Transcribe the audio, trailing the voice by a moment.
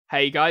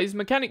Hey guys,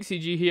 Mechanic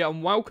CG here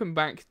and welcome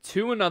back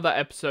to another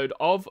episode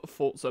of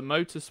Forza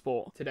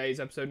Motorsport. Today's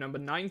episode number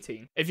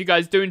 19. If you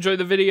guys do enjoy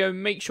the video,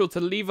 make sure to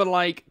leave a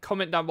like,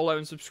 comment down below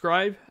and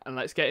subscribe, and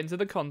let's get into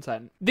the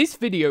content. This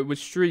video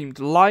was streamed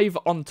live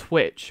on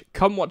Twitch.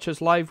 Come watch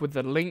us live with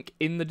the link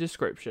in the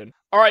description.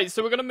 Alright,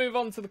 so we're going to move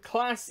on to the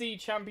Class C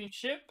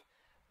Championship.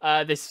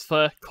 This is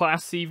for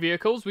Class C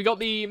vehicles. We got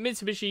the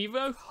Mitsubishi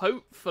Evo.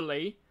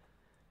 Hopefully,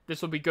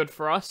 this will be good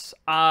for us.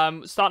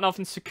 Starting off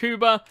in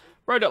Tsukuba,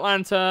 Road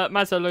Atlanta,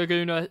 Mazda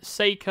Laguna,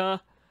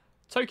 Seca,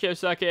 Tokyo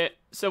Circuit,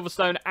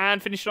 Silverstone,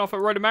 and finishing off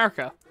at Road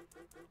America.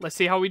 Let's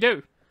see how we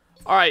do.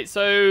 Alright,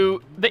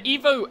 so the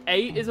Evo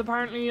 8 is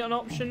apparently an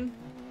option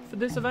for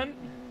this event.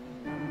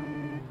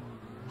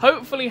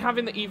 Hopefully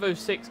having the Evo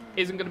 6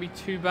 isn't going to be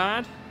too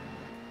bad.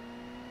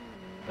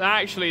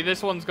 Actually,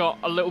 this one's got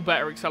a little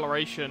better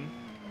acceleration.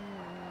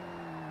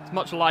 It's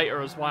much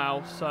lighter as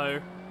well, so...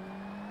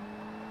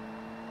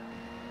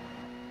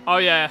 Oh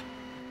yeah.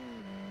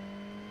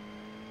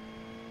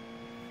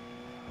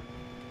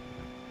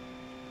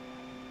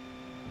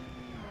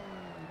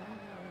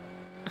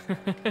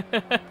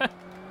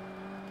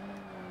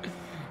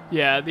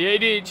 Yeah, the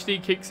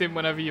ADHD kicks in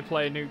whenever you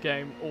play a new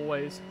game,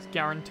 always. It's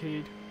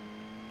guaranteed.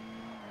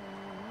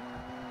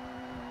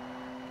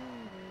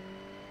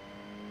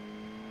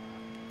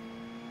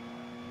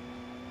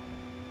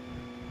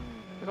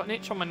 I've got an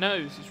itch on my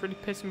nose, it's really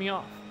pissing me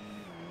off.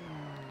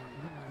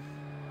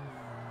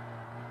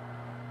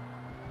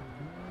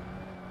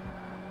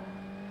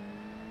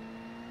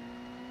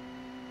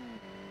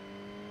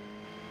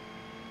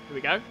 Here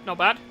we go, not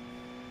bad.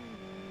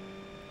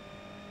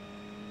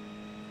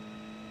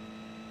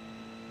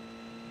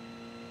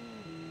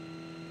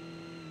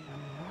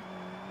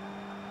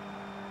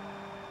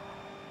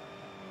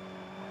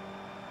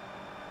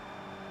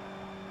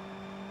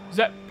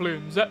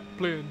 Zeppelin,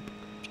 Zeppelin.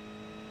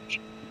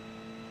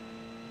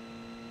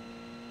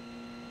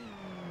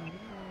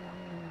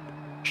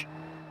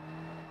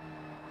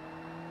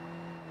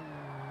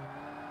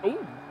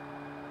 Ooh.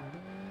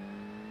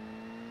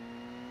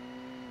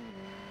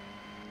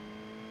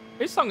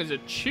 This song is a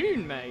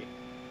tune, mate.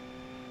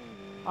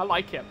 I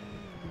like it.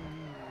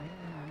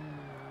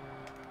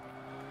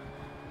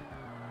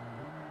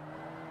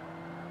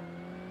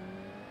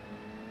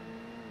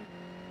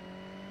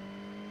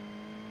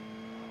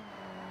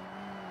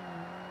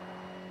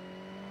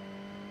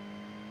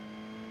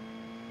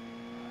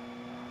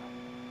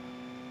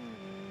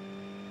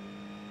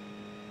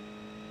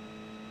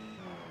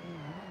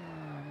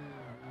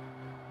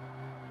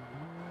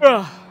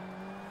 Ugh.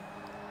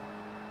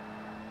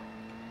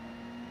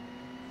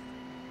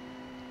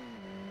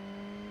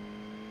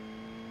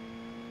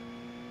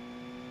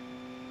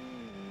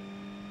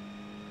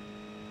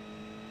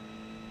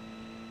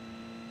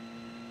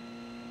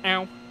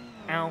 Ow,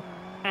 ow,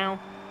 ow,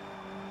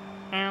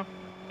 ow,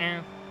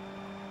 ow,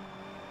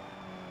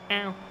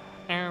 ow,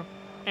 ow,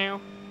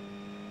 ow,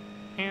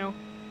 ow,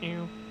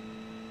 ew,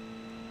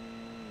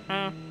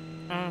 uh,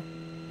 uh,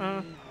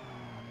 uh,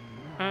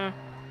 uh,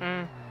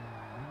 uh.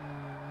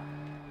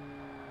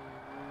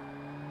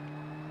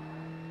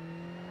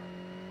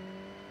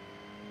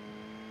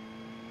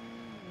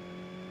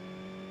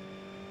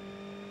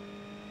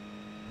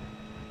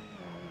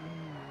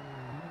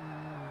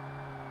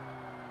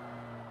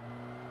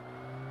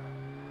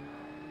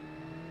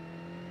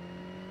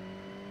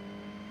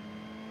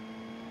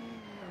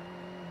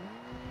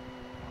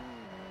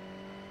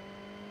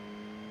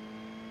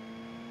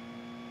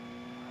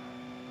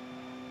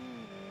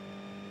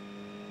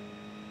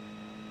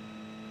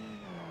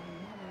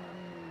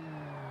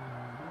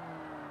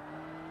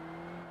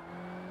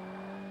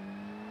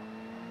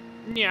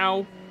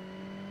 Meow.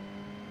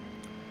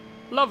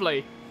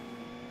 Lovely.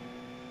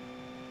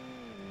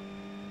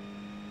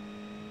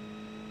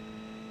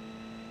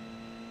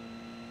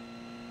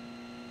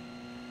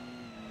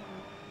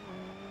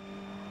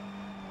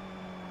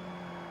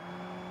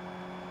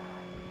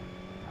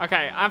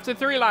 Okay, after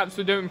 3 laps,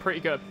 we're doing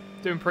pretty good.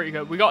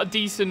 We got a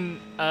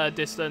decent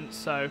distance,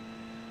 so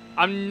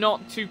I'm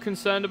not too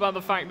concerned about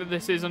the fact that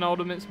this is an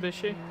older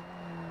Mitsubishi.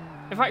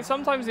 In fact,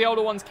 sometimes the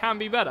older ones can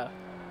be better.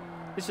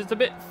 It's just a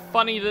bit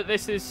funny that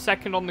this is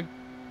second on the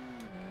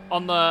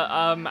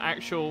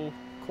actual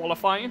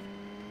qualifying,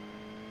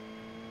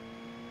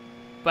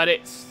 but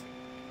it's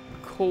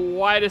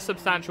quite a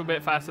substantial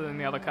bit faster than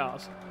the other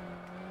cars.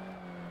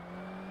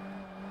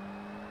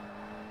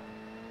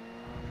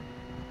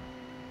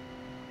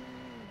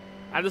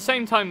 At the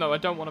same time, though, I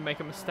don't want to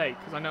make a mistake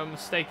because I know a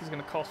mistake is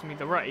going to cost me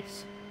the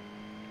race.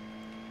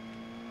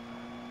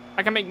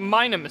 I can make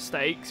minor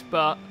mistakes,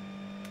 but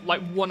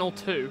like 1 or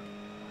 2.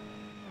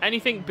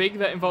 Anything big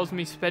that involves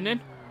me spinning,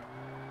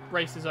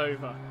 race is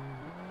over.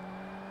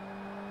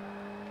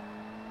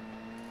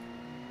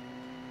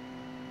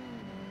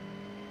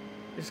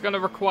 It's going to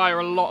require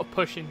a lot of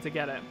pushing to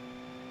get it.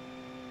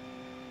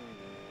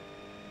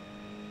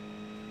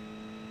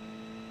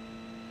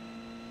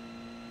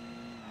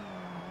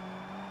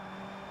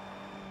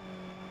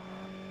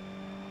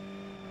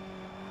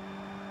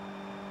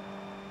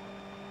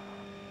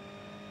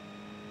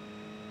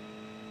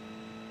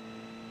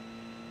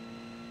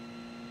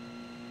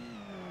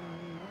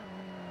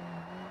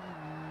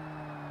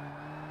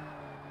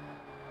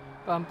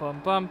 Bum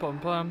bum bum bum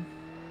bum.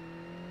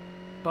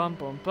 Bum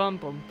bum bum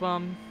bum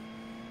bum.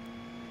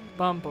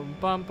 Bum bum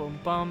bum bum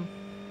bum.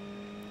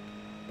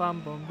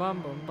 Bum bum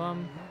bum bum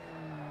bum.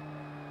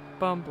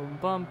 Bum bum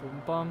bum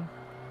bum bum.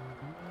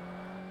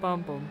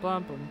 Bum bum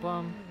bum bum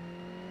bum.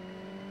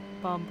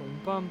 Bum bum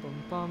bum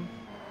bum bum.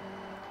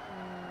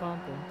 Bum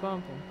bum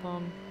bum bum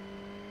bum.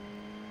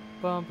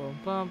 Bum bum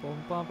bum bum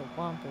bum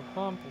bum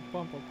bum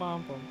bum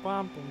bum bum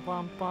bum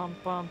bum bum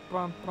bum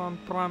bum bum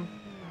bum.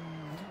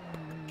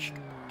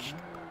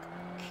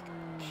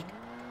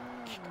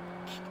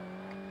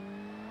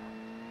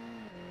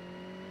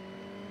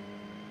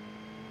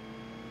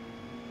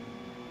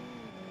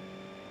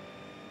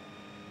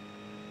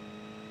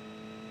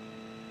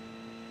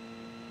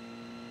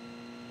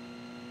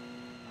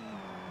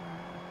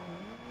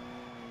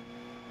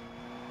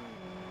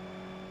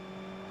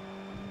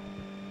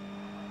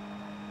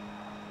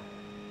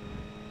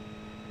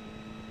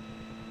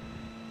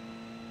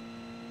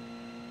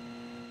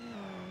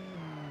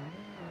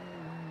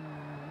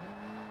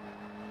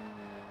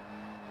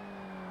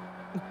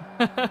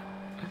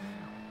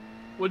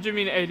 What do you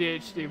mean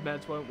ADHD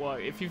meds won't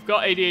work? If you've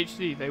got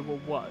ADHD, they will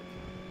work.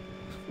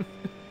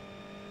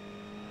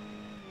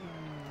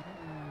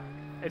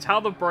 It's how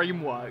the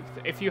brain works.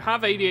 If you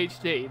have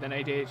ADHD, then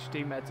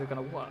ADHD meds are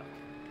going to work.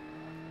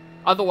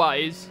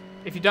 Otherwise,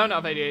 if you don't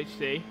have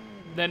ADHD,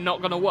 they're not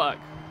going to work.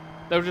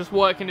 They'll just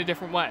work in a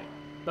different way.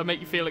 They'll make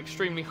you feel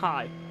extremely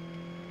high.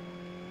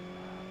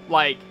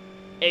 Like,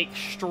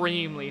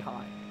 extremely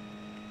high.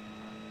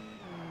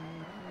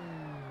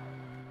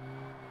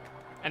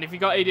 And if you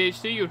got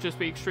ADHD, you'll just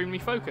be extremely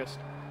focused.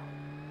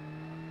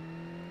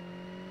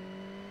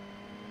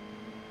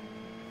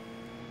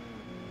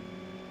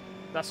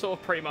 That's sort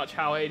of pretty much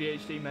how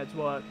ADHD meds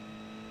work.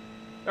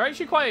 They're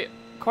actually quite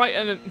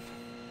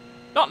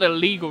not an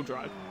illegal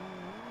drug.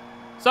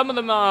 Some of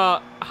them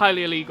are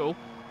highly illegal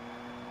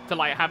to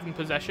like have in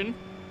possession,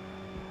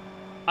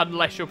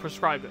 unless you're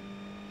prescribed it.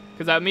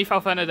 Because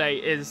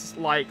methylphenidate is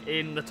like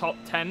in the top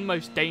 10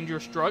 most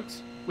dangerous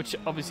drugs, which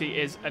obviously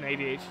is an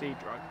ADHD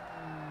drug.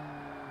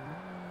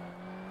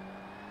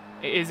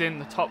 It is in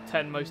the top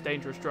 10 most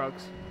dangerous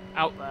drugs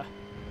out there.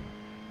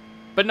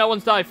 But no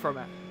one's died from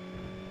it.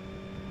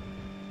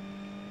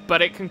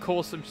 But it can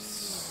cause some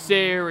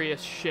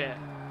serious shit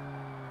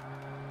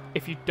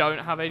if you don't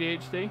have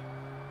ADHD.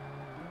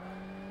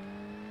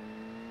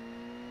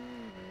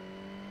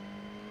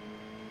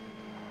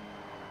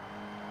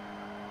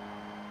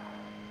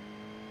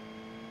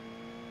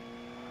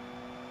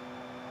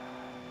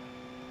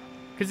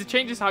 Because it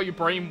changes how your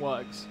brain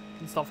works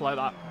and stuff like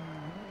that.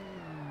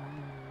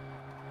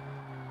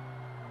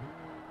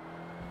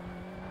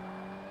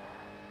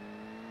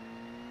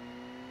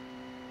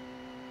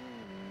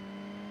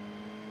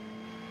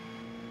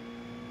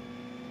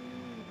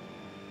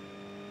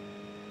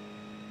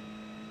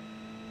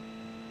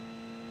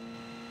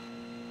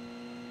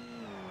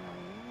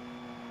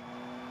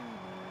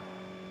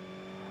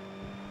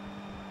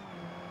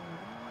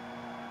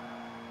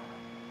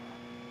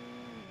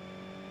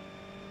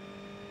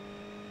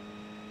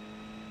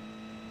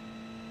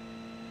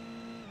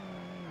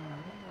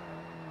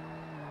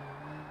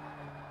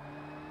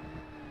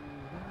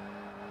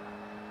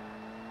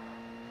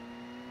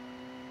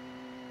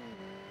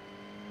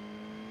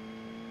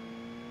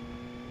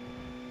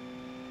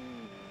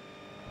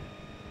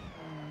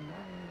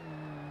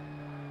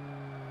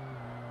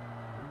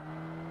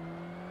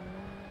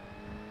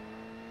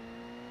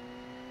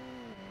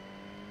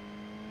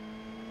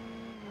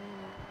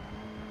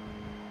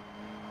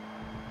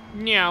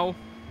 Meow.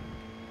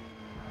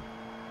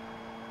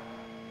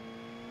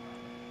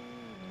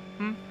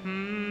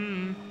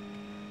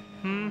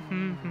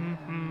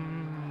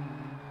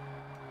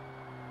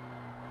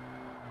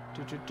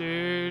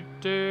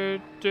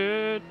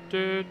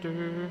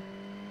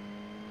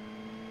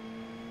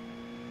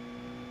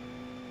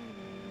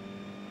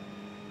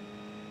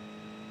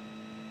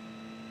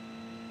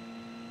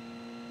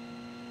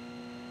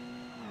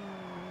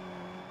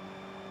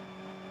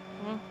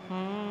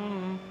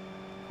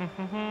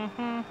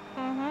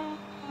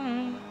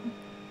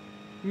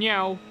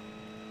 Meow.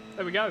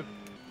 There we go.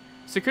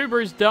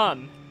 Tsukuba is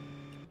done.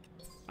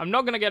 I'm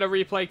not going to get a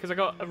replay because I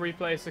got a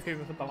replay of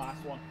Tsukuba for the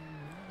last one.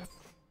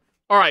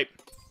 Alright.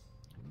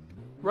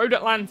 Road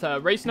Atlanta,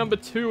 race number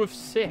 2 of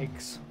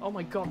 6. Oh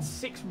my god,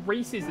 6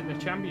 races in the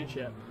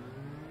championship.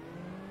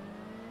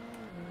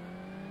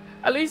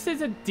 At least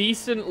it's a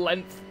decent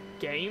length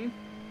game.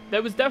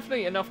 There was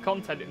definitely enough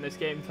content in this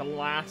game to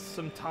last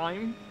some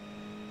time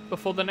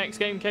before the next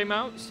game came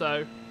out,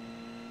 so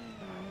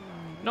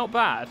not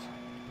bad.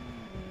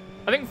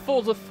 I think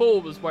Forza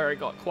 4 was where it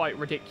got quite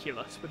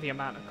ridiculous with the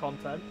amount of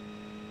content.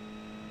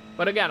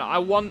 But again, I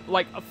want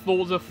like a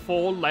Forza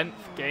 4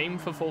 length game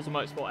for Forza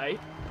Motorsport 8.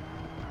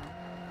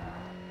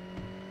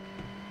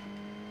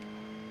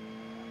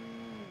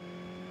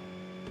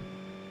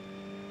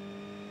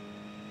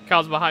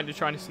 Cars behind are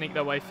trying to sneak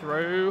their way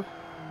through.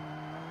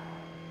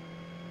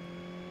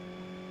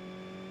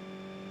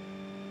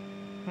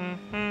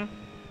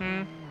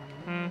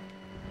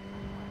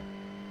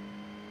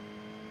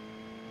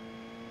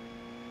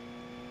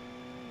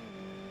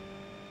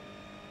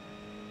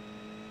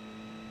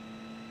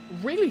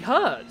 really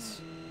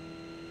hurts.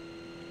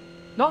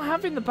 Not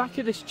having the back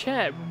of this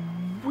chair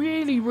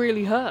really,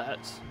 really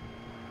hurts.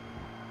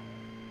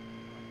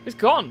 It's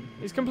gone.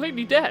 It's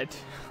completely dead.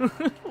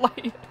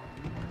 Like,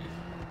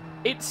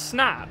 it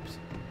snapped.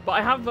 But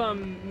I have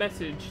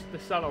messaged the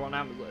seller on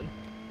Amazon.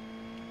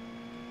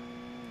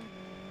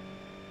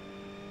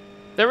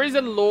 There is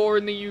a law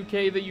in the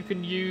UK that you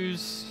can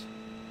use.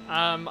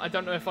 I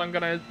don't know if I'm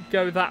going to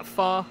go that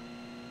far.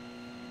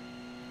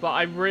 But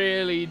I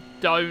really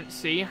don't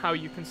see how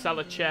you can sell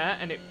a chair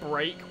and it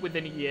break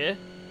within a year.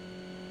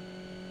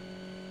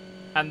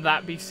 And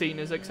that be seen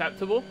as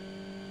acceptable.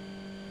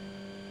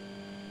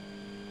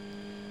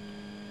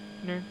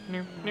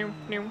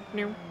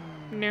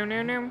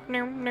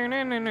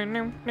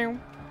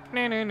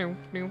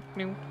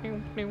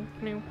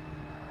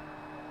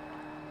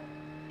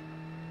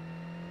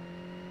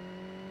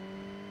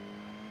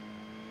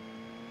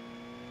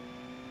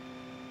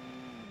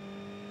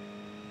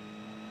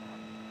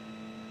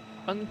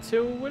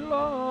 Until we're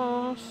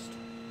lost.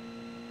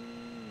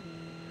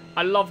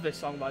 I love this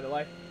song, by the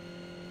way.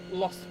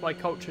 Lost by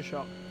Culture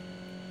Shock.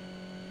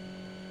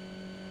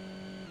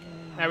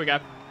 There we go.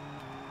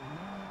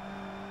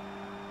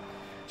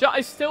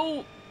 I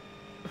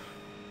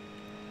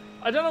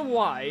don't know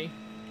why.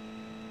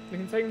 You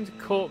can take them to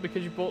court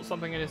because you bought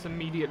something and it's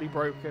immediately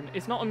broken.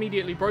 It's not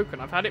immediately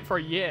broken. I've had it for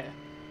a year.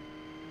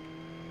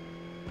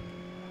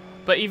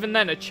 But even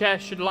then, a chair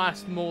should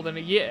last more than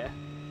a year.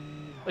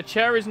 A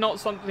chair is not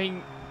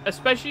something...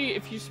 Especially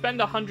if you spend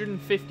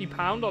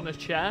 £150 on a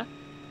chair,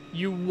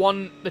 you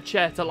want the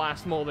chair to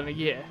last more than a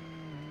year.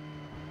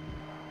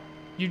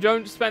 You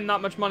don't spend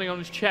that much money on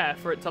a chair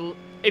for it to...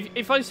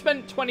 If I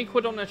spent 20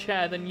 quid on a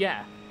chair, then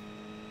yeah.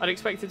 I'd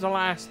expect it to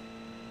last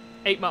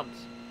 8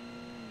 months.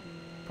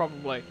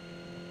 Probably.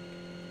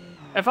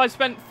 If I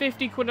spent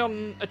 50 quid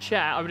on a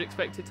chair, I would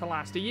expect it to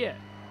last a year.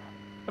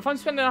 If I'm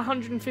spending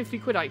 150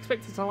 quid, I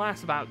expect it to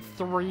last about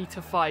 3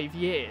 to 5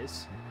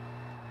 years.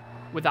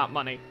 With that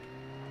money.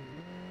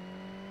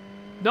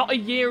 Not a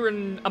year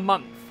and a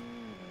month.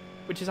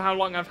 Which is how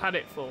long I've had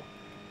it for.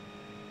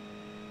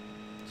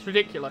 It's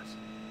ridiculous.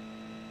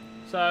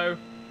 So...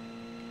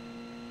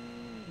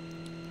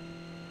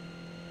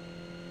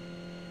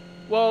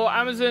 Well,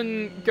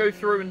 Amazon go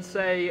through and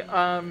say,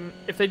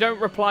 if they don't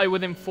reply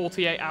within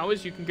 48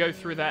 hours, you can go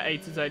through their A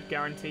to Z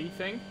guarantee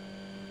thing.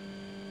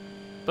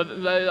 But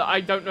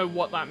I don't know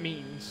what that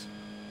means.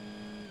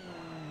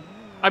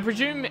 I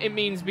presume it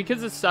means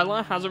because the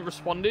seller hasn't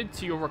responded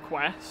to your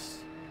request,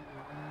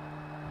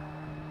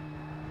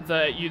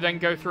 that you then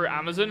go through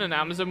Amazon, and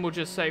Amazon will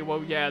just say,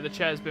 well, yeah, the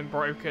chair's been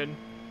broken.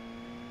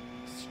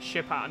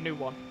 Ship out a new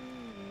one.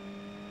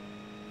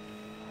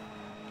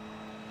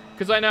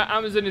 Because I know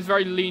Amazon is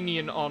very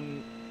lenient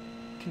on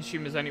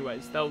consumers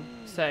anyways. They'll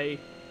say,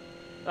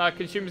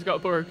 consumer's got a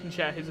broken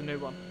chair, here's a new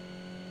one.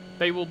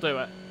 They will do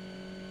it.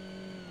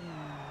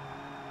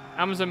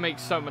 Amazon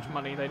makes so much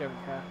money, they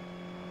don't care.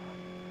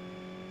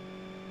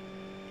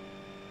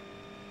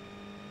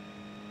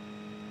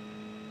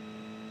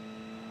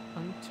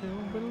 Until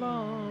we're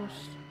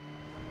lost.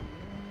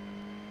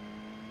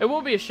 It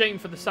will be a shame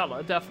for the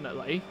seller,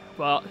 definitely,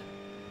 but...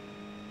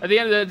 At the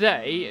end of the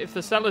day, if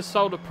the seller's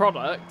sold a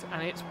product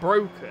and it's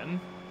broken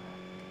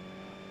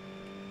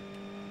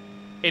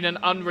in an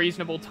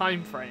unreasonable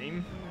time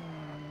frame,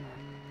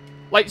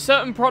 like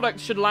certain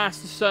products should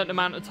last a certain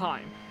amount of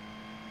time.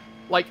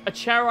 Like a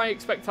chair I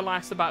expect to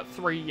last about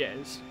 3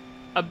 years.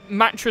 A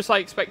mattress I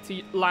expect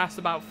to last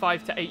about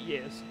 5 to 8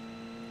 years.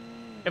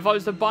 If I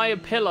was to buy a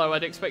pillow,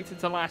 I'd expect it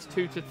to last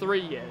 2 to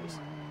 3 years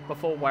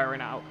before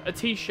wearing out. A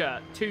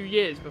t-shirt, 2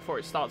 years before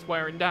it starts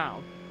wearing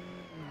down.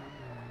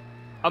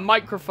 A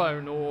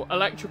microphone or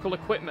electrical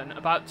equipment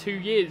about 2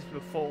 years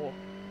before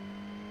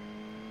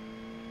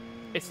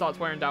it starts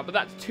wearing down. But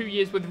that's 2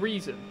 years with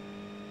reason.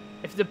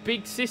 If it's a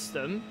big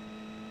system,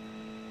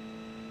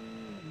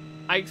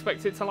 I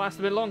expect it to last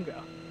a bit longer.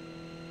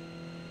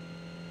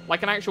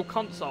 Like an actual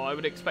console, I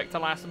would expect to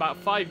last about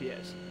 5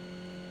 years.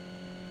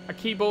 A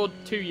keyboard,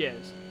 2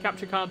 years.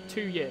 Capture card,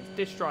 2 years.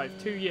 Disk drive,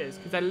 2 years.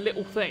 Because they're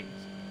little things.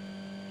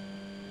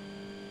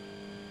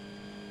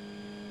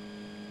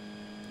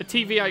 A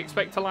TV I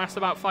expect to last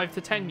about 5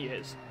 to 10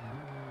 years.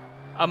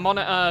 A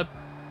monitor,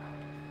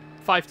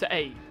 5 to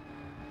 8.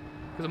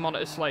 Because a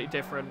monitor is slightly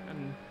different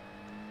and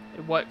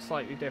it works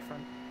slightly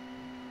different.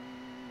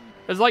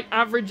 There's like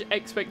average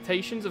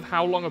expectations of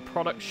how long a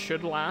product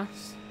should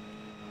last.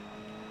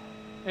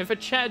 And if a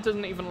chair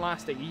doesn't even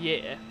last a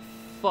year,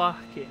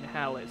 fucking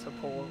hell, it's a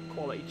poor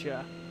quality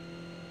chair.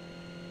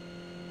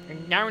 I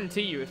can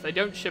guarantee you if they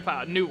don't ship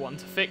out a new one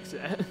to fix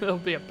it, it'll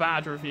be a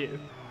bad review.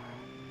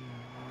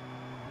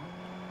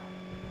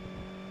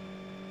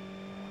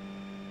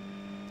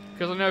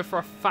 Because I know for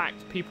a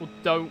fact people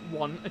don't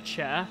want a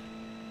chair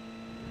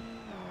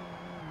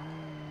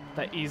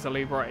that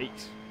easily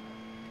breaks.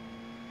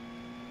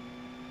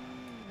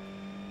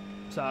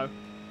 So,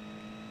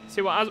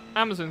 see what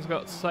Amazon's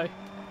got to say.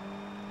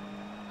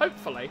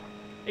 Hopefully,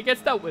 it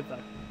gets dealt with though.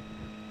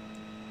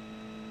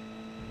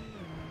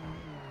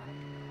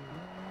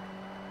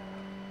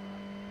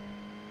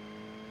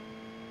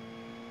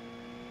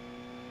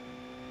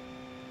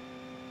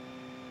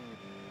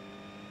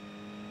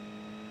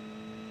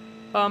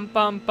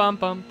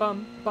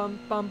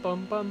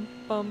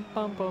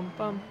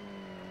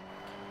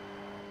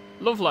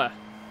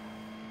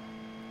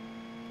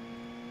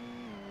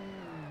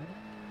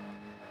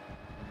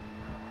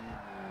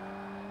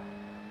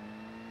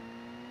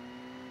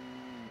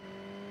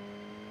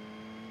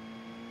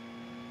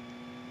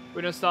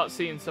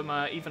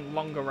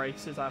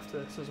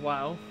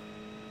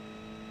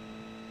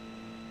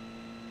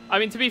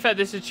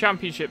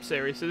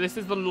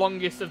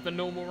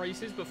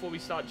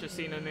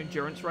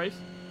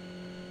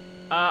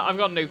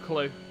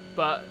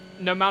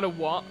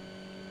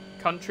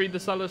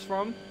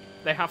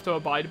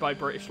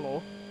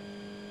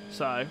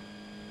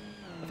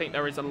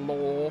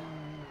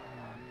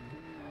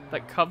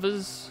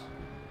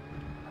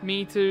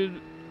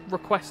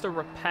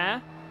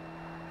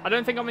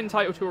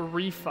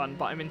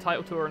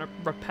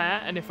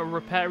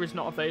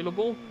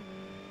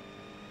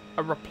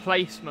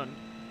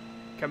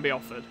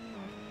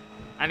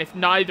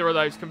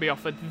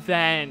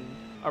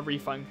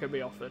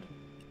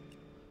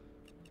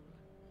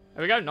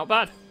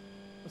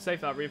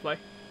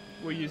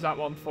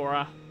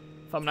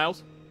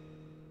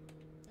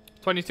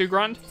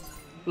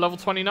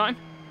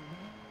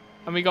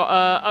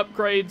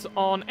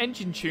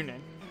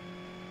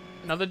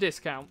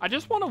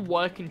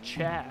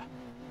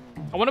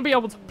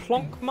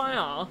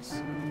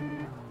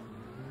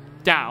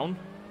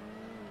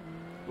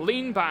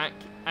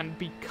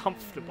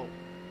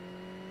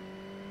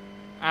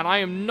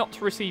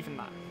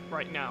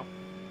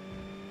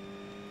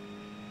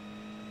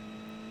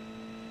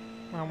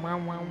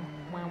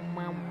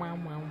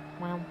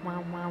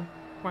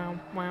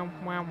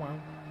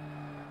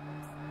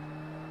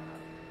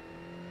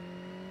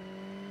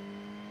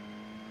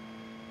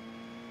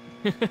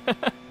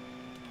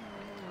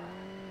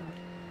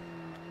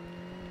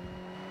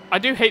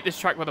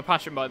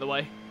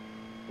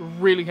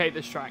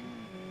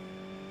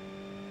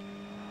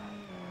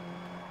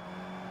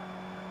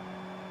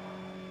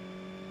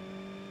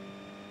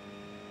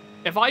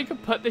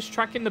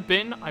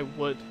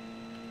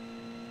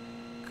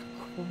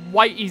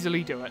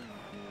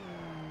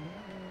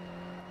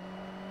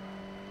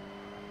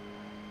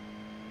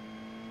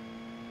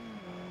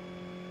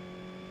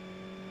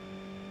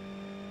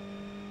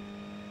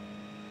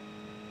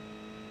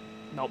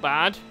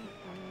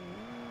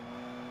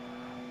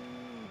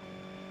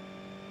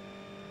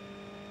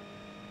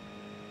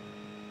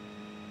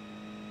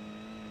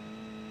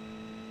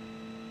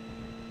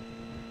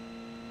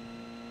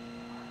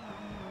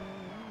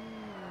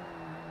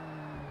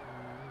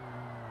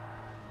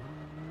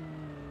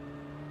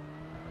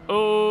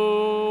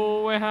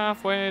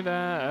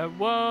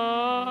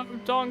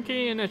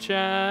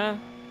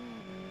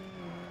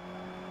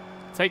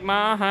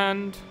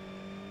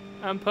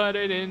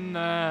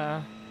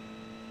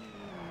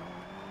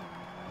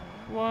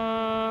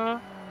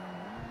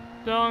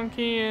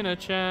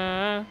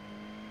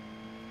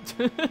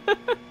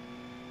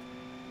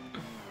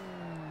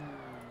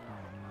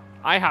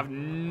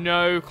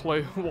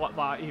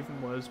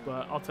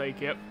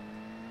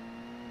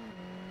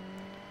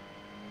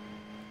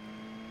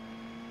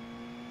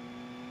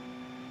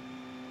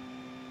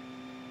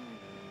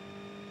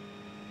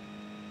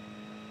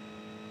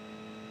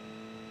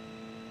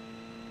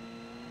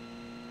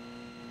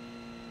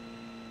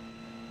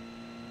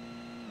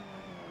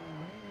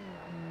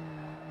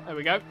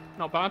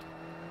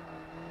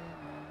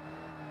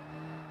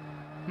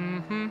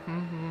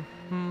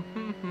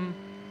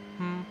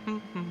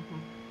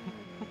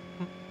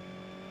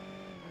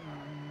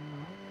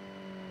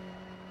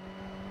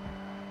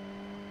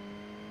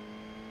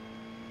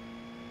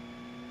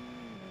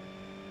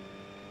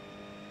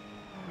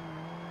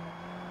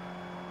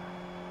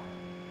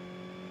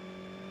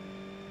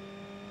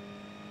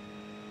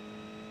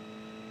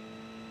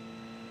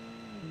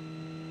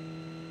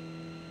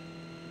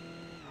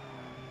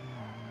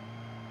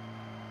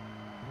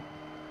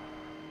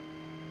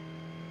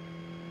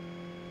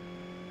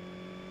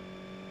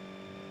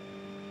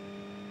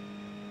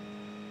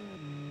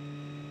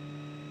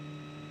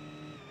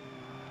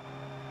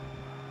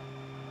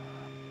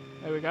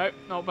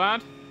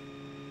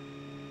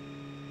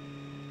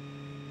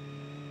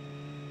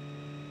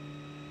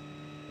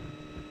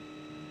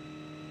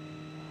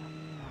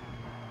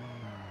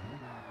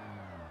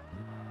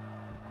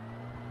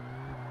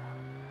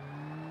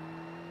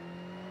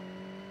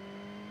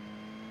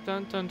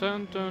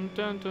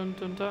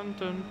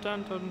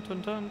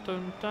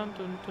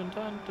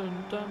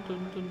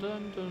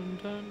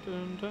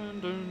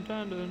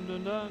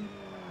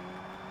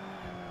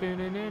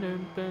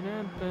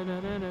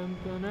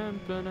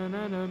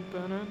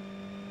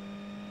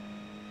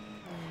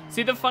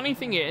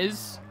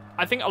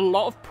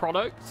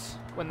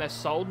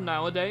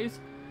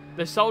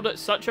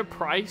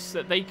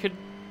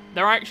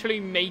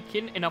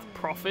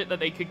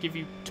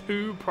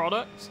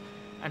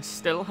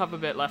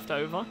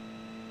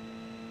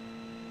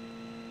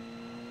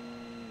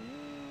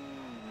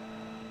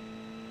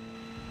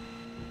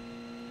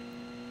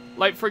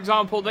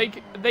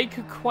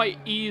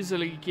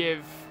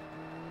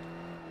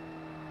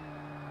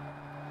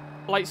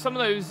 like some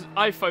of those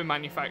iPhone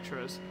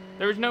manufacturers,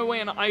 there is no way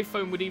an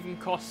iPhone would even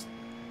cost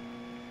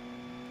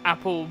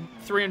Apple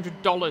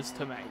 $300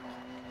 to make.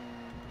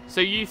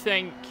 So you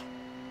think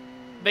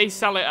they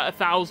sell it at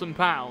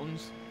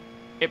 £1,000,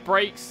 it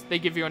breaks, they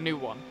give you a new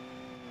one.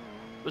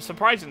 But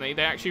surprisingly,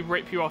 they actually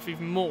rip you off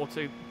even more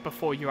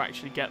before you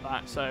actually get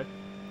that. So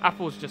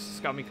Apple's just a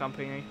scummy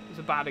company. It's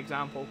a bad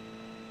example.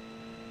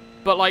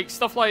 But like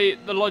stuff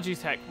like the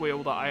Logitech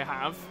wheel that I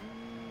have,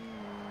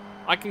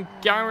 I can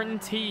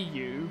guarantee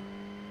you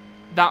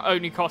that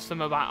only cost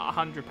them about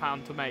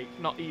 £100 to make,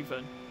 not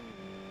even.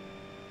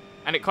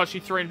 And it costs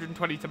you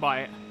 $320 to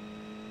buy it.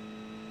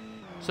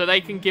 So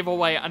they can give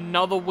away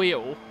another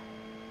wheel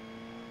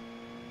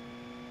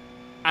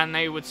and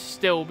they would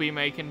still be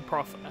making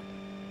profit.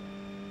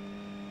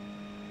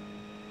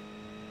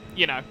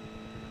 You know.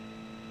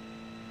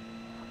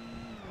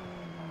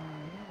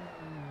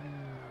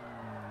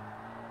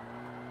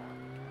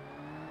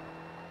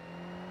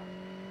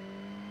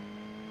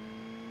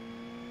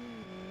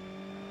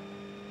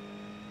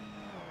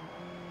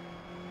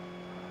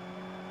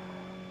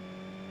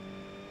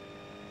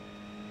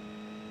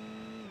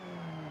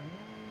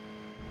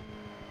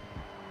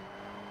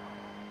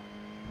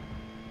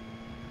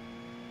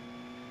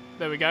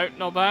 There we go,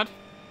 not bad.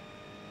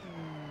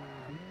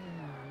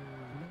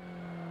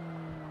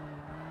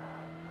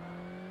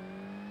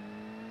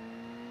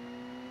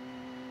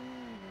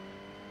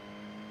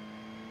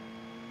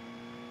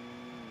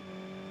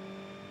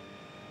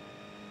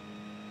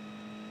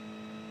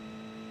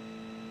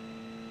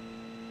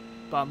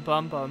 Bum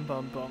bum bum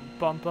bum bum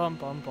bum bum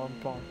bum bum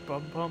bum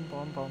bum bum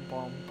bum bum bum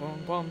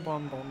bum bum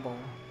bum bum bum.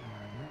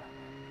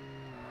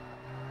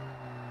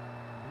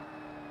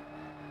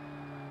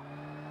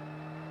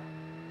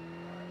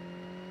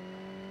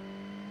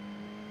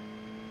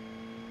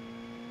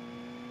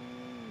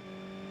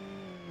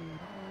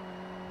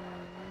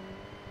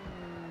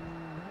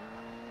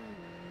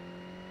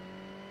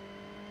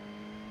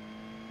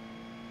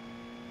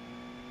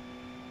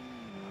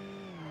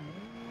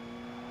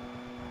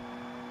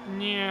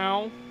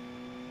 Meow.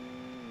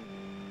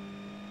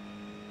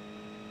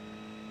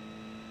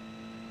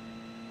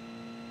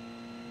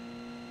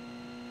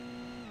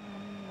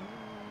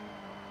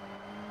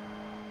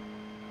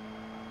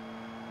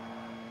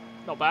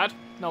 Not bad,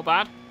 not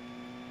bad.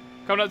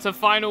 Coming up to the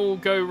final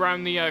go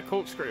around the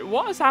corkscrew.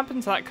 What has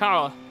happened to that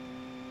car?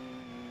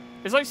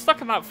 It's like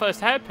stuck in that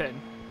first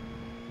hairpin.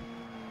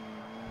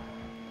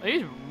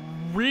 He's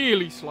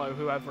really slow,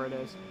 whoever it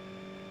is.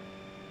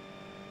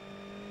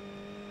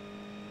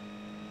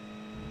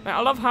 I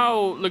love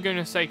how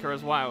Laguna Seca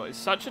as well is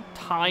such a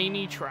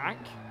tiny track.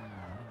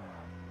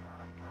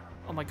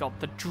 Oh my god,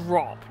 the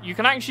drop. You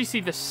can actually see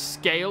the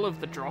scale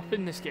of the drop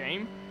in this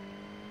game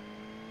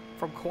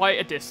from quite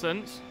a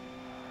distance.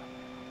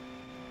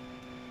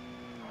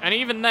 And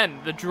even then,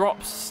 the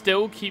drop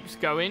still keeps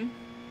going.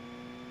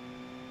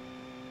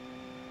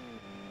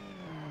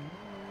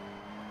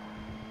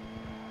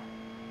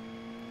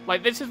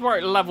 Like, this is where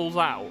it levels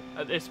out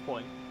at this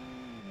point.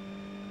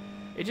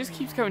 It just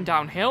keeps going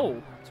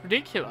downhill. It's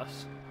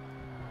ridiculous.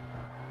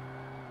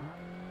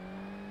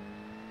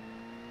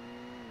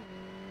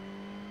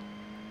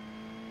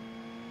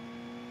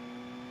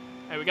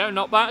 There we go,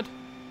 not bad.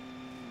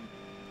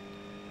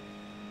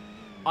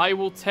 I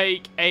will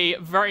take a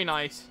very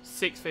nice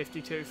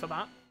 652 for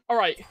that.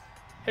 Alright,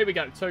 here we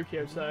go,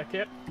 Tokyo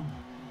Circuit.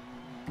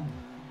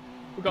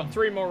 We've got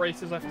 3 more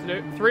races left to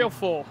do. 3 or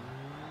 4?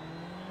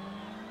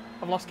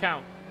 I've lost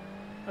count.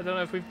 I don't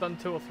know if we've done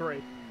 2 or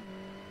 3.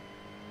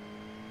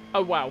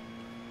 Oh, wow.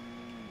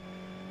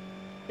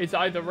 It's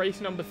either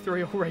race number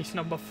 3 or race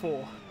number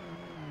 4.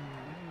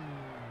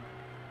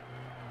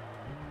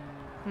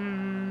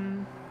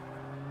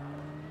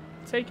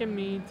 Taking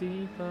me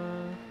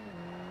deeper.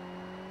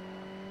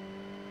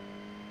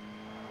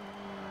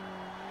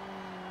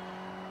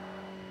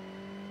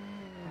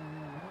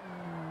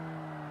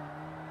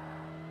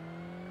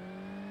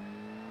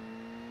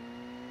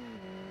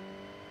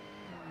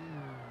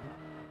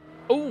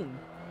 Oh!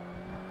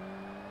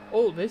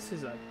 Oh, this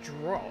is a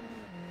drop.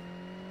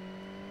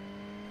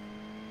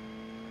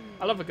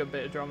 I love a good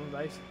bit of drum and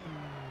bass.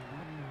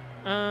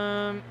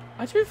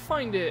 I do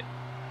find it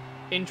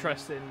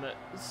interesting that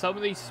some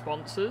of these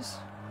sponsors,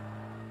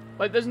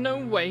 like, there's no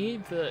way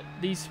that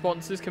these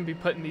sponsors can be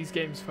put in these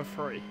games for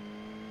free.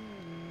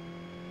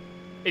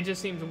 It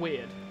just seems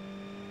weird.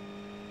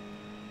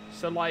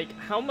 So, like,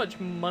 how much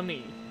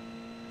money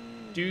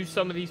do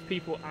some of these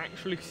people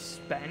actually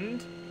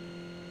spend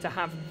to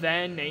have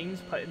their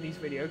names put in these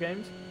video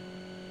games?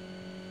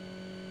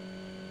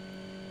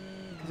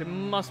 Because it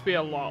must be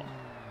a lot.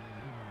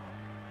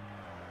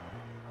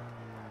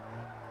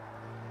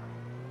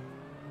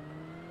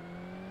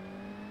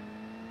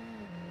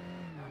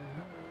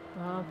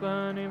 A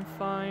burning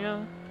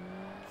fire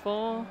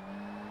for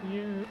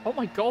you. Oh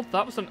my god,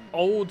 that was an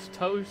old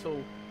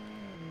Total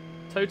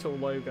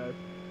logo.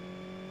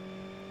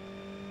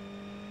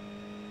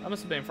 That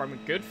must have been from a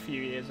good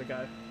few years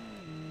ago.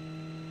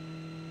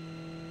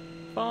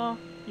 For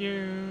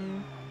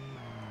you.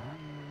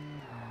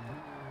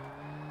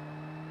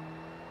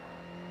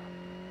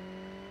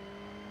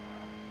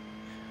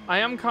 I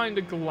am kind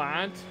of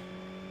glad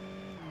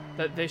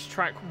that this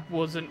track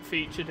wasn't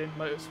featured in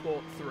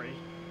Motorsport 3.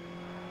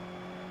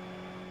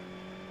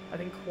 I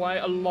think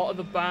quite a lot of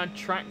the bad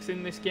tracks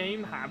in this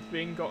game have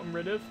been gotten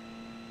rid of,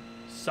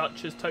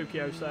 such as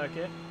Tokyo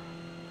Circuit.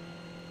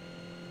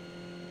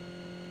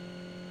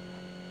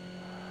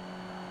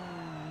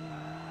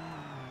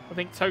 I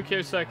think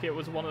Tokyo Circuit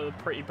was one of the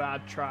pretty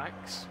bad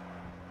tracks.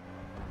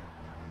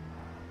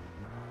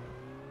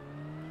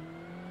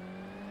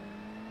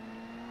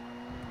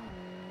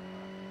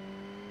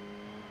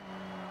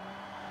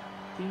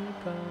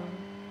 Deeper.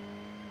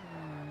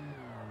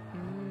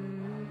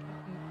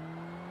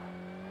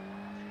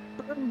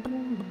 Bum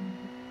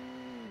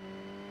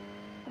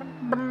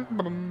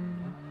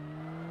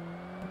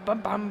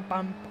bum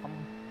bum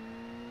bum.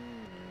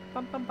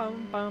 Bum bum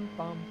bum bum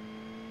bum.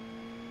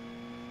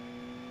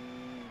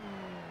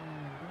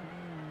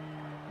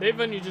 They've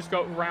only just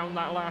got round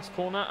that last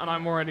corner and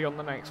I'm already on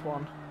the next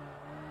one.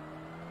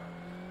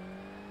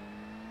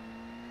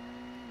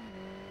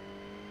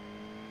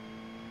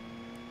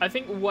 I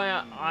think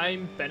where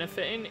I'm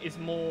benefiting is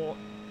more,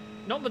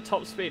 not the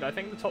top speed. I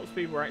think the top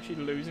speed we're actually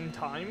losing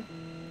time.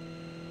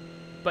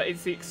 But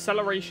it's the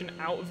acceleration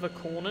out of the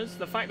corners.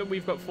 The fact that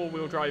we've got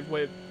four-wheel drive,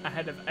 we're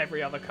ahead of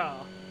every other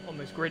car on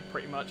this grid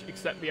pretty much,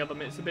 except the other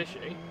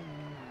Mitsubishi.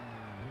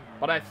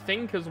 But I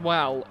think as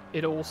well,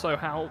 it also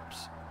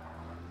helps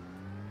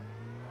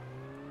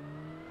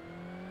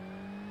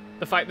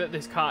the fact that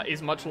this car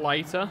is much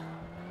lighter.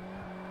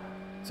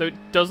 So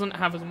it doesn't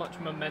have as much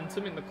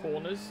momentum in the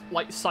corners,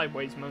 like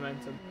sideways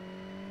momentum.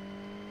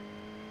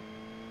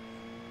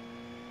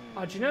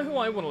 Oh, do you know who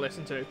I want to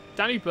listen to?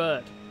 Danny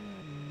Bird.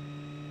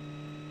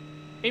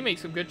 He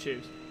makes some good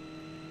tunes.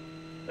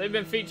 They've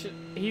been featured.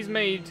 He's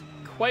made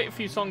quite a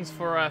few songs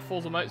for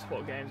Forza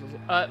Motorsport games.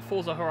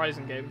 Forza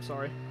Horizon games,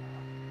 sorry.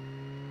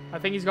 I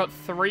think he's got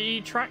 3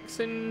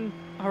 tracks in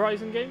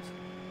Horizon games.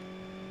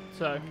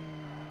 So,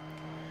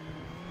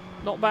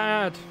 not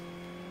bad.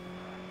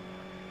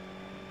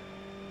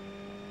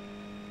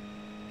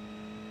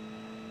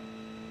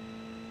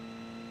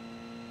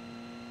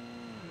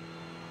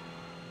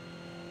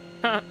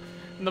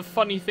 And the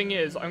funny thing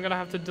is, I'm going to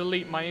have to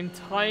delete my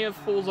entire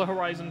Forza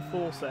Horizon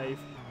 4 save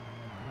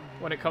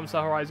when it comes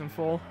to Horizon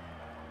 4.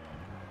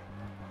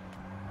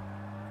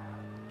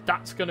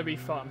 That's going to be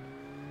fun.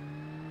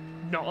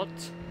 Not.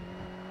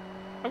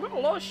 I've got a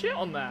lot of shit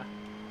on there.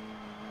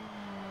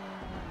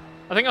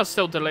 I think I'll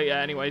still delete it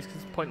anyways,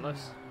 because it's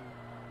pointless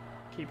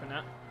keeping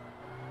it.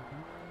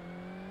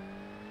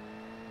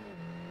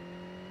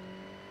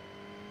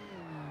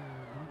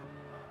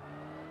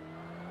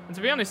 And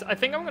to be honest, I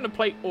think I'm going to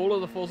play all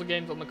of the Forza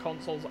games on the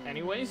consoles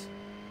anyways.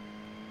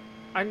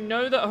 I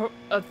know that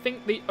I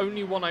think the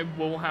only one I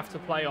will have to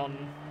play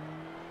on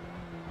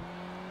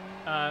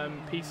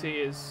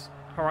PC is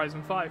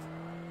Horizon 5.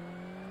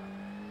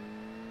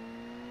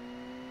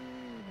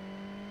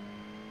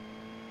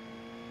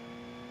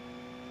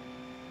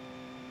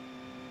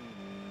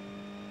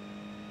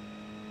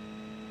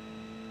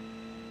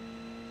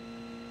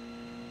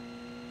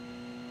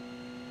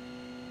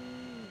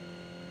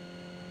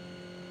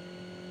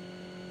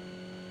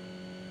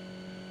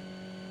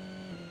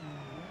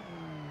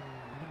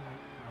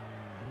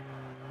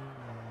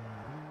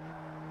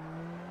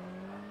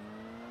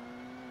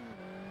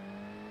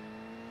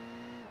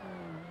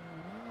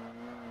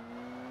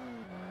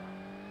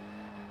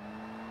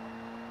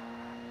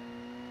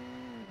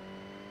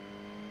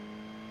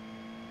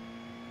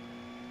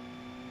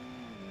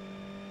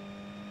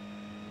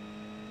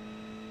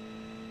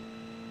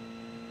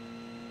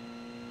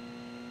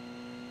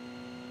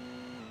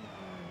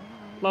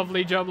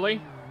 Lovely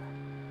jubbly.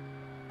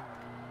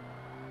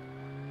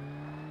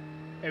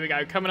 Here we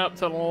go, coming up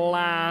to the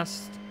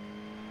last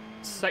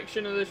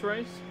section of this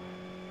race.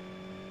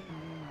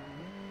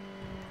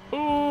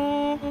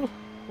 Ooh,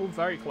 ooh,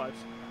 very close.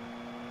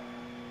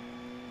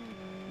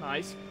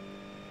 Nice.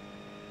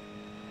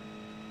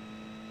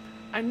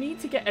 I need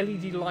to get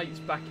LED lights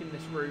back in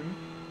this room.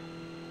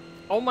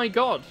 Oh my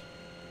god.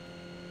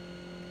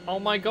 Oh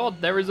my god,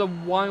 there is a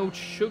wild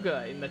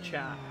sugar in the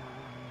chat.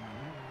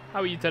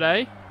 How are you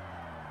today?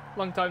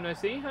 Long time no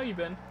see. How you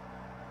been?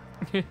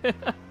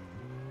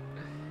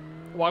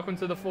 Welcome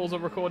to the Forza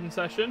recording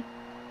session.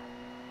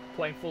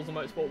 Playing Forza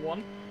Motorsport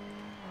 1.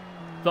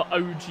 The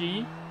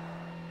OG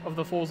of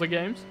the Forza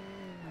games.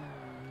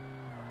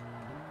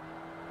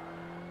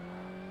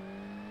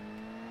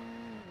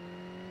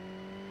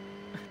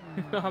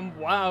 I'm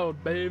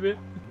wild, baby.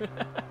 Do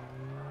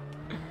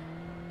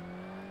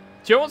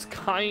you know what's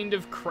kind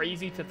of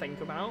crazy to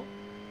think about?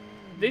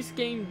 This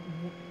game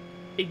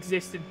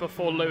existed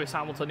before Lewis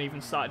Hamilton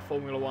even started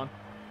Formula 1.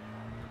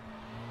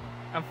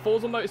 And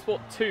Forza Motorsport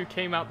 2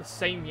 came out the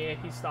same year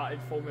he started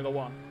Formula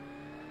 1.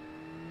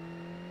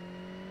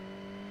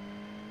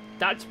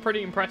 That's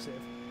pretty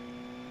impressive.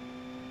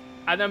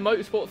 And then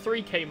Motorsport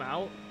 3 came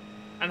out,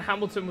 and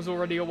Hamilton was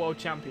already a world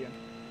champion.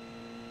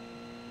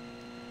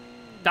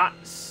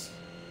 That's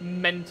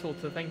mental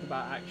to think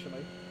about,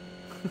 actually.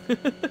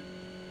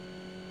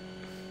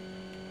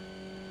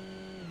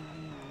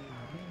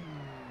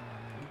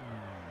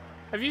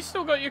 Have you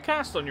still got your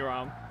cast on your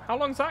arm? How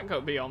long's that got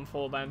to be on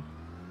for then?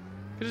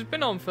 Because it's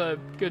been on for a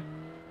good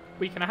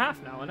week and a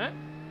half now, isn't it?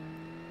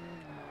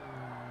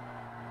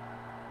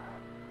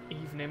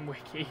 Evening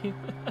wiki.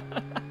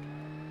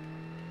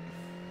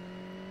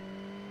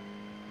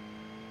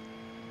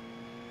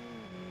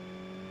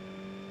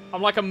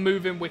 I'm like a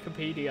moving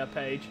Wikipedia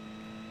page.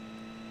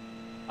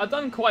 I've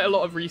done quite a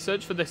lot of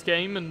research for this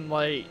game and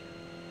like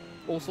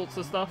all sorts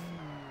of stuff.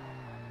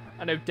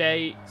 I know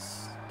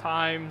dates,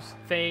 times,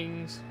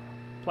 things,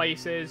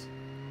 places,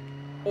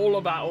 all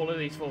about all of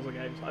these Forza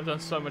games. I've done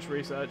so much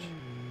research.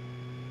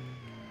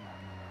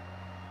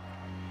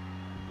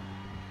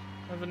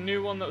 I have a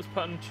new one that was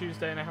put on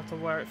Tuesday and I have to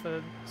wear it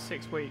for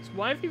 6 weeks.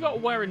 Why have you got to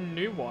wear a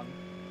new one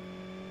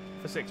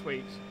for 6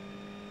 weeks?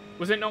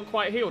 Was it not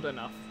quite healed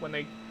enough when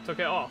they took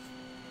it off?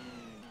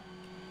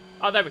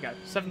 Oh, there we go.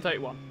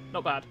 731.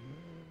 Not bad.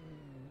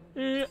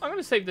 I'm going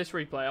to save this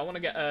replay. I want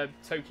to get a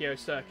Tokyo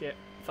circuit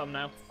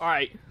thumbnail.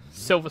 Alright,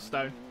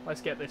 Silverstone.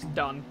 Let's get this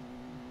done.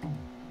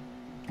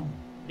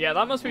 Yeah,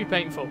 that must be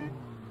painful.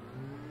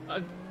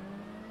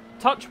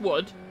 Touch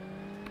wood.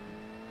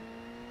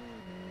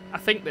 I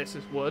think this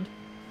is wood.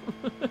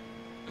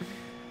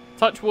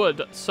 Touch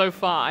wood. So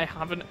far, I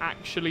haven't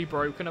actually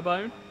broken a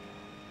bone.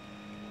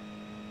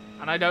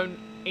 And I don't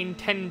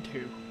intend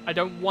to. I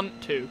don't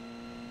want to.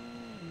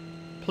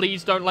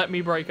 Please don't let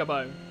me break a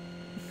bone.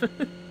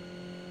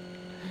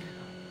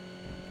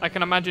 I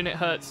can imagine it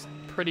hurts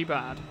pretty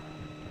bad.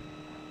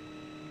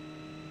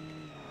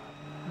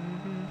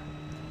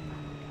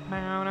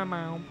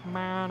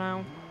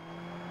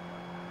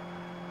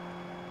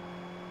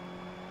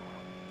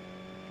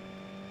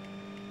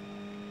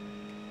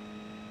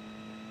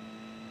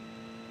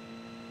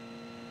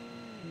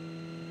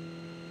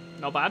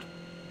 Not bad.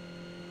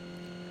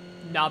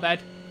 Not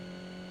bad.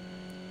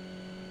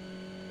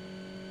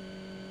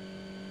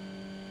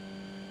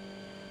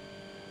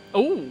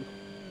 Ooh.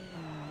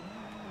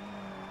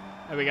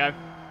 There we go.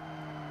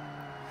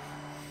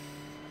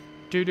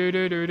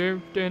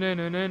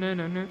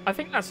 I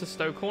think that's a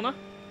Stowe corner,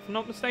 if I'm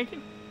not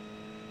mistaken.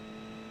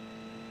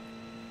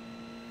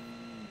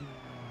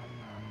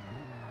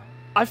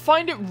 I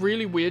find it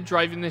really weird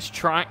driving this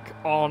track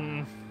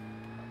on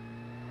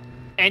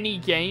any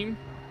game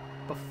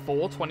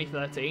before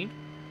 2013.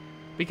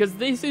 Because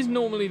this is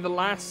normally the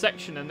last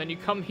section, and then you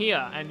come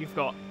here and you've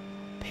got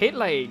pit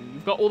lane,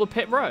 you've got all the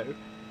pit row.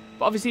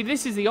 But obviously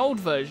this is the old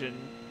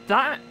version.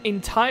 That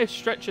entire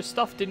stretch of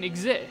stuff didn't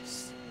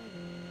exist.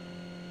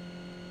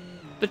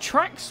 The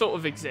track sort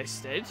of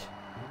existed.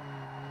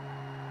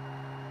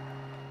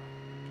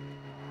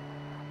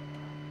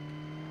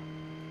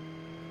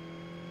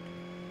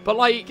 But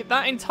like,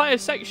 that entire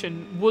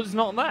section was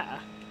not there.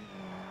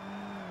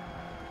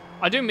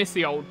 I do miss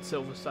the old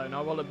Silverstone,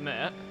 I will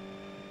admit.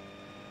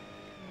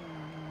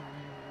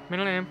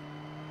 Middle name.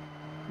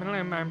 Middle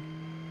name, man.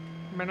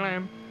 Middle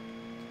name.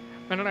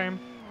 Middle name.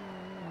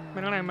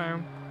 Middle name,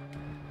 man.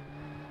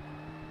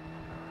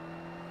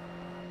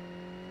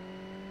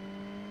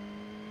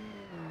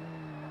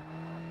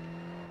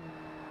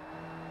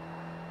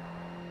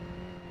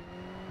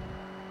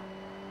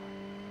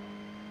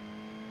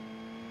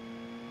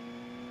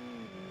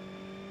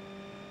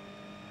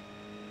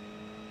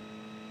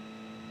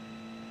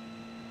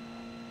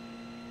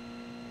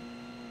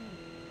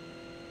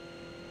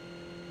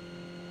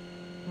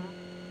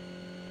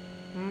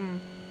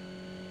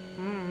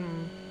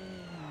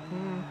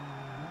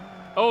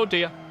 Oh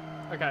dear.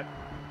 Okay.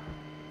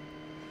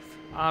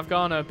 I've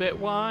gone a bit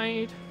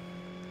wide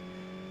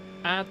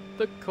at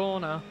the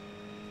corner.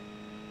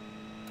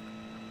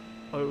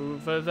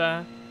 Over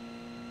there.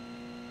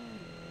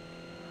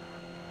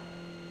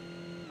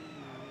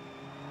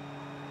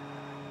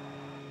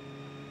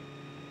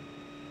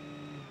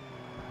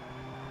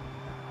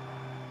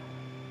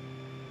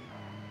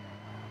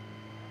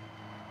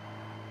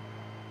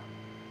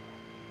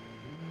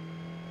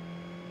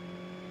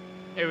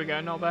 Here we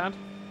go, not bad.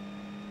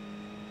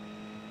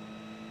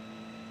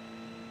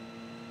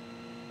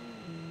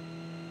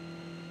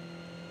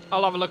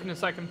 I'll have a look in a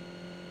second.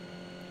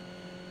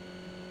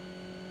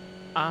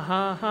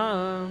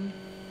 Not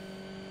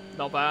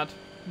bad.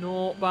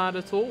 Not bad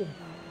at all.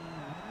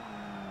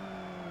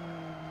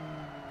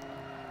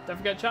 Don't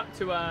forget, chat,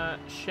 to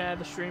share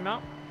the stream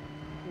out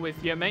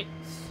with your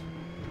mates.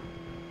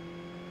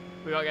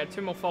 We gotta get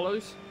 2 more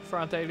follows for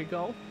our daily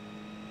goal.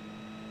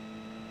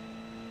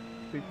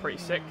 Be pretty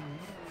sick.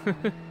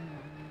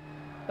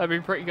 That'd be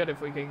pretty good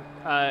if we can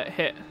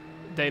hit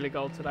daily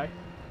goal today.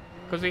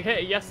 Because we hit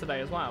it yesterday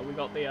as well. We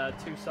got the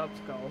 2 subs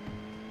goal.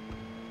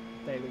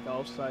 Daily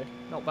goal, so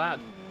not bad.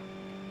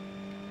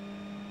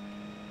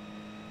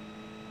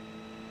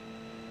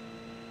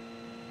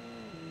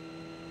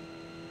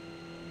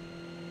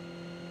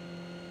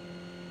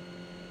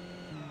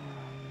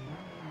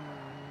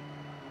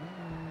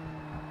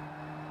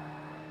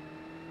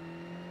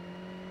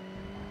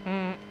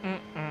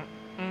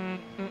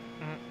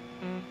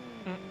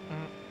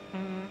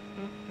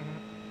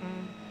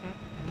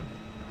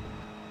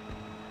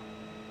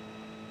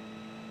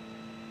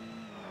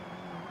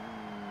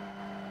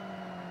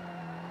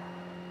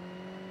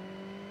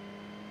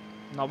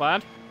 Not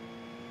bad.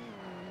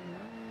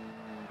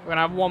 We're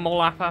gonna have one more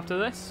lap after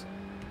this.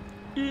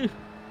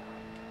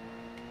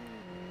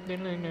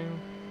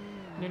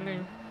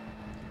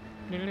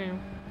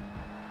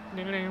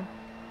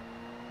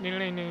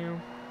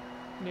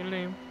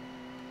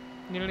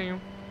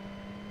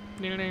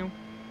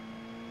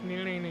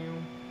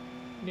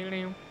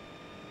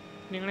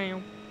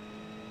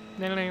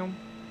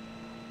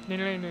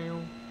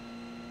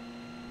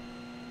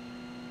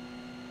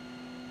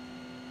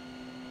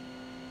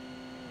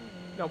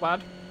 Not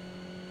bad.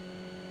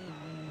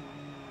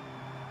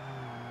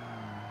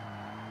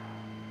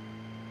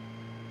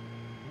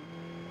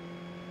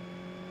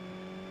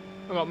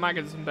 We've got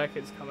Maggots and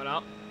Beckett's coming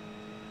up.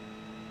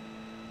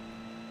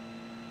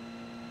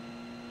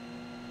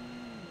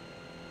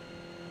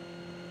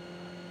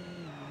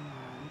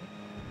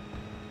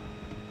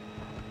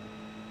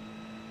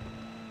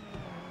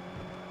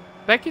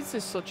 Beckett's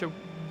is such a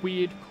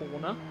weird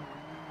corner.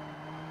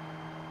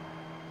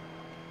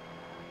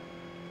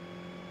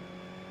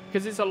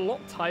 Because it's a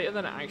lot tighter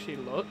than it actually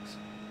looks.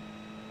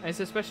 And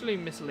it's especially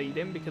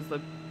misleading because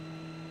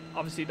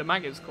obviously the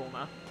Maggots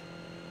corner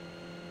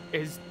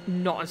is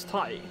not as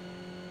tight.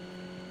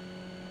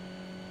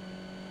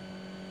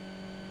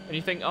 And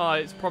you think, oh,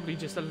 it's probably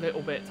just a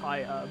little bit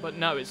tighter. But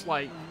no, it's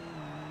like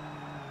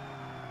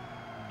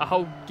a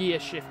whole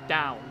gear shift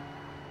down.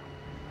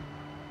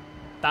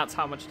 That's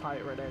how much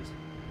tighter it is.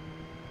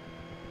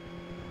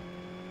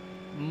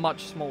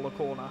 Much smaller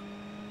corner.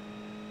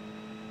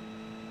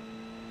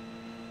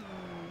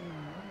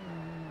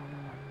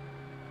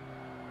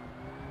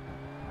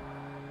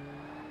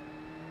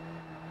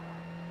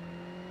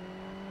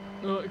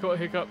 Oh, I got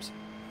hiccups.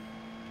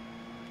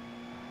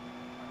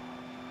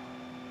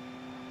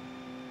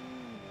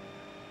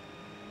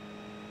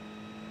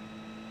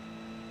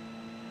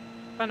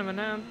 Oh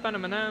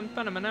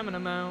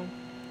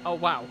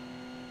wow.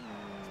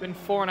 It's been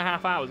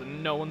 4.5 hours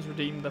and no one's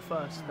redeemed the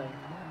first thing.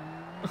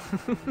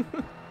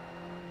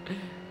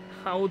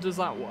 How does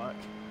that work?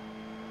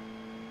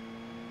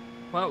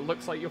 Well, it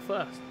looks like you're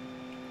first.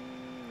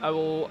 I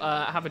will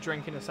have a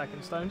drink in a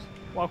second, Stones.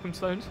 Welcome,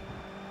 Stones.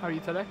 How are you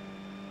today?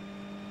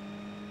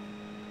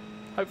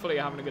 Hopefully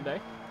you're having a good day.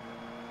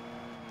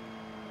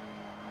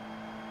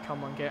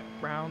 Come on, get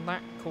round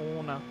that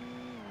corner.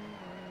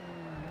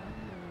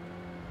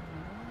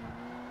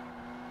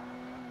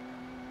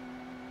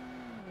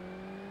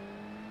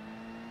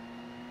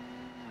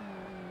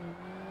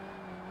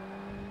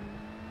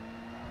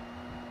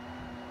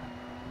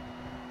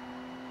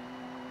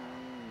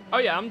 Oh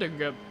yeah, I'm doing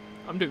good.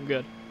 I'm doing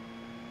good.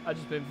 I've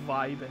just been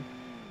vibing.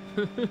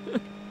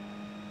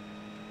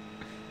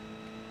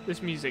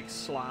 This music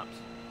slaps.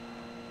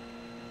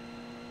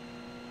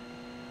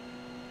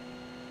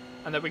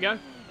 And there we go.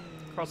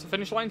 Across the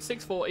finish line,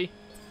 640.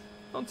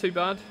 Not too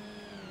bad.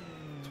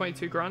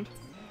 22 grand.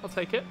 I'll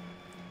take it.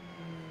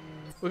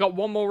 We got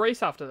one more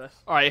race after this.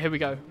 Alright, here we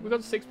go. We've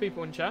got 6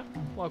 people in chat.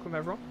 Welcome,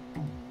 everyone.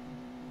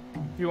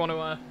 If you want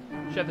to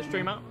share the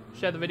stream out,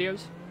 share the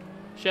videos,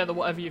 share the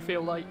whatever you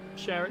feel like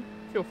sharing,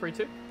 feel free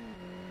to.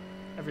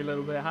 Every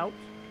little bit helps.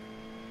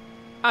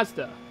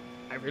 Asda,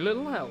 every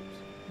little helps.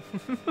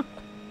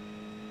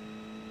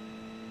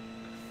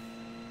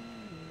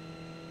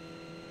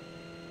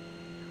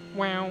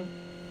 Wow.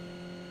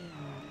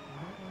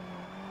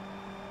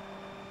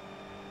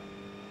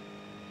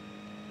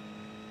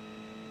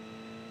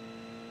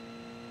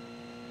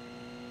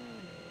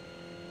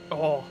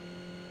 Oh,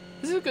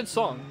 this is a good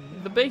song.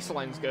 The bass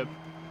line's good.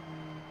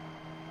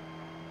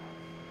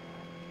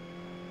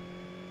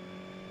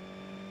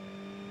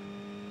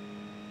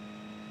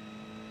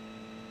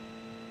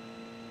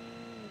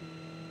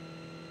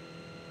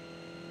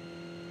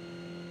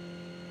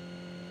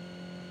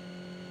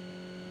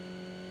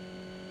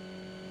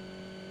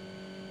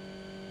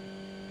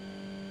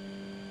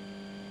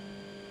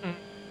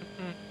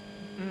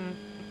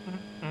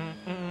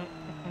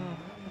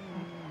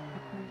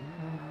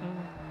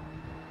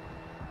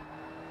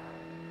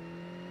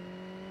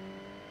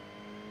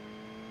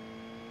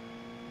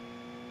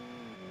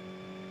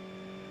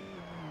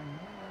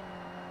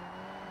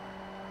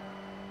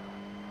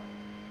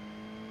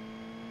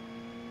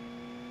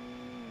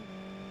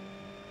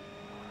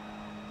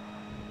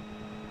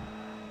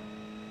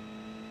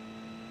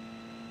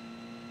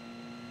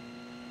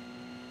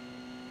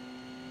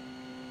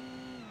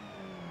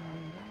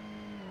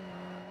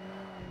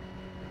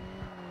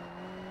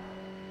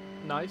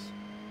 Nice.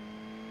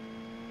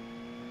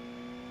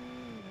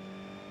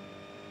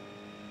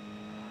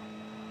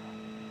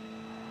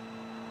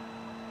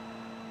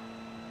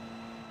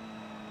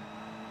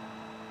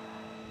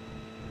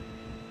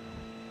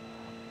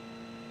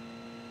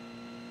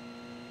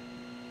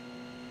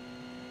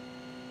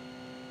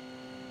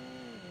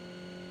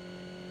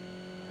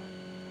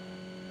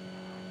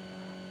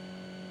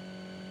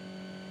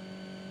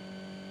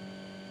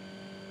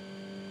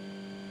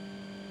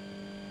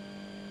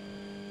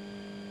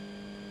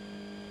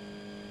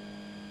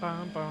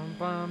 Bum bum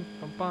bum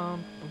bum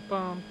bum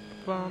bum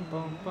bum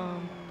bum bum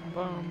bum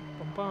bum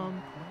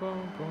bum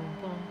bum bum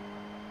bum.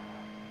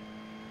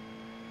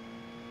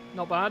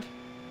 Not bad.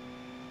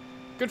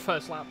 Good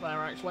first lap there,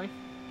 actually.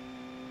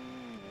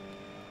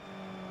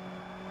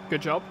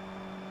 Good job.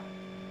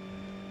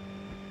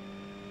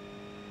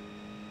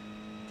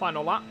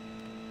 Final lap.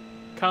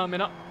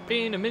 Coming up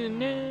in a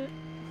minute.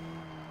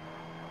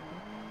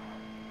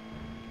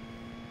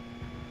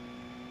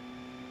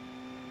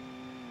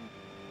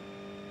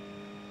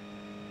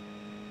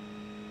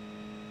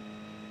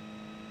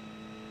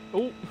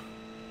 Oh.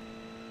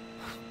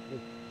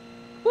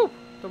 Woo.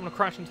 Don't want to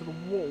crash into the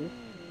wall.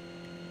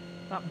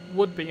 That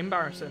would be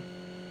embarrassing.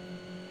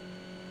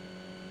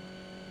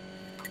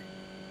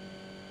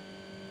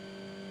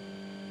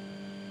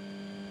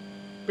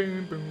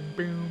 Boom, boom,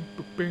 boom,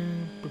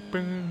 boom, boom,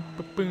 boom,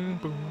 boom,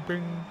 boom,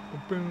 boom,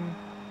 boom.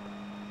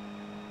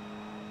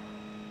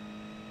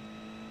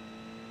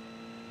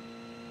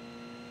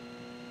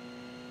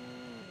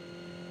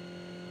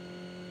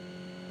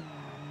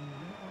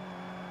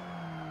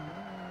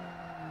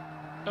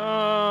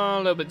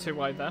 A little bit too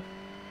wide there.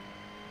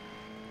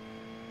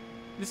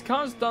 This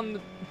car's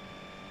done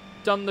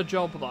the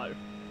job though.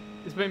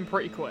 It's been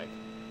pretty quick.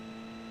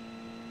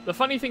 The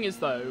funny thing is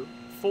though,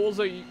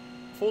 Forza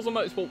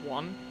Motorsport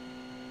 1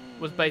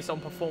 was based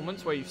on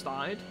performance where you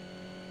started.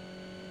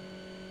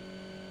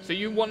 So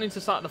you wanted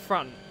to start at the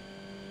front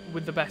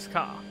with the best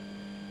car.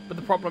 But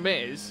the problem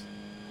is,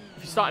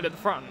 if you started at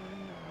the front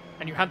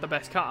and you had the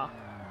best car,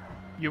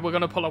 you were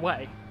going to pull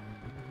away.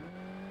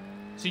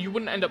 So you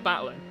wouldn't end up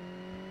battling.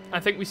 I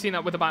think we've seen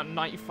that with about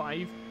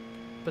 95%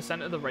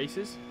 of the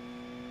races,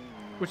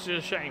 which is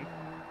a shame.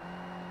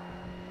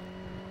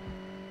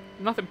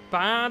 Nothing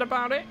bad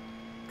about it,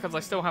 because I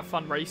still have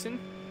fun racing.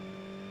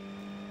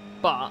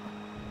 But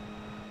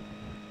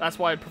that's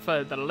why I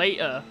prefer the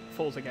later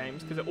Forza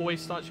games, because it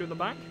always starts you at the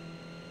back.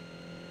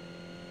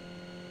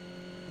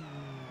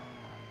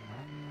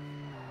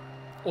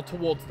 Or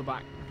towards the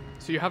back.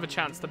 So you have a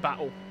chance to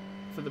battle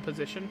for the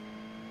position.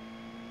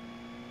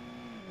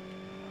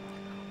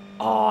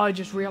 Oh, I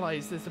just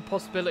realised there's a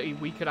possibility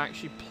we could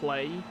actually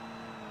play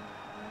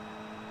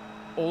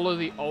all of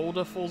the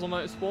older Forza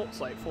Motorsports,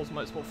 like Forza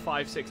Motorsport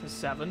 5, 6, and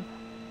 7,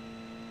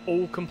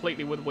 all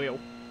completely with wheel.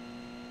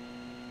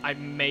 I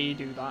may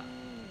do that.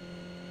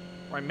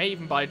 Or I may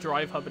even buy a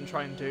drive hub and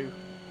try and do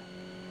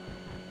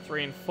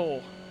 3 and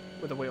 4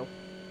 with a wheel.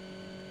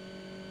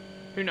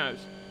 Who knows?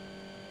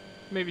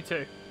 Maybe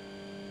 2.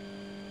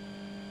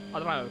 I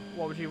don't know.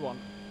 What would you want?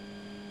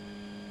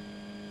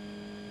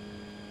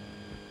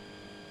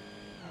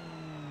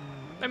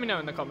 Let me know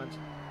in the comments.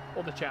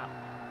 Or the chat.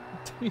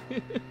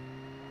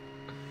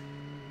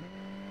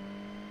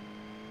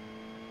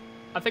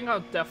 I think I'll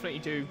definitely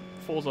do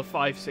Forza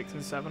 5, 6,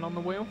 and 7 on the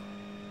wheel.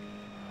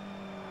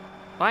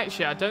 But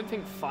actually, I don't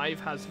think 5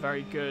 has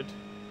very good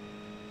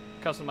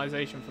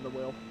customization for the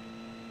wheel.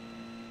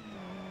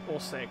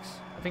 Or 6.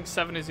 I think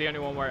 7 is the only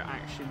one where it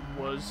actually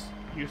was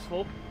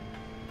useful.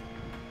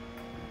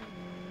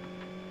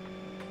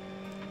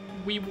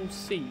 We will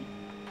see.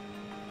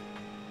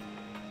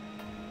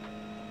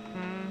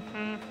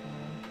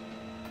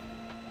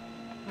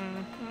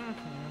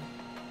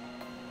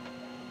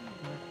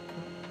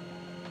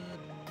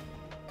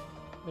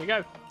 There you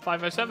go,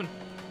 507.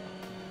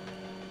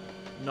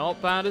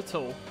 Not bad at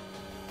all.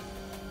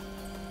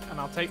 And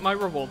I'll take my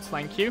rewards,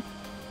 thank you.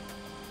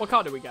 What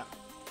car do we get?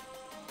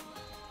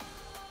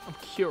 I'm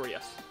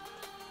curious.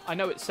 I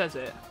know it says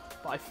it,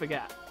 but I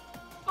forget.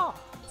 Oh.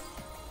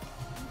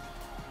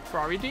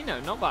 Ferrari Dino,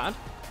 not bad.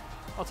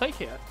 I'll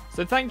take it.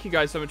 So thank you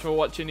guys so much for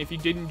watching. If you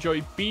did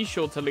enjoy, be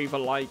sure to leave a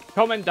like,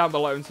 comment down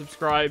below and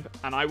subscribe,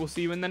 and I will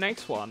see you in the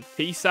next one.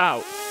 Peace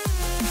out.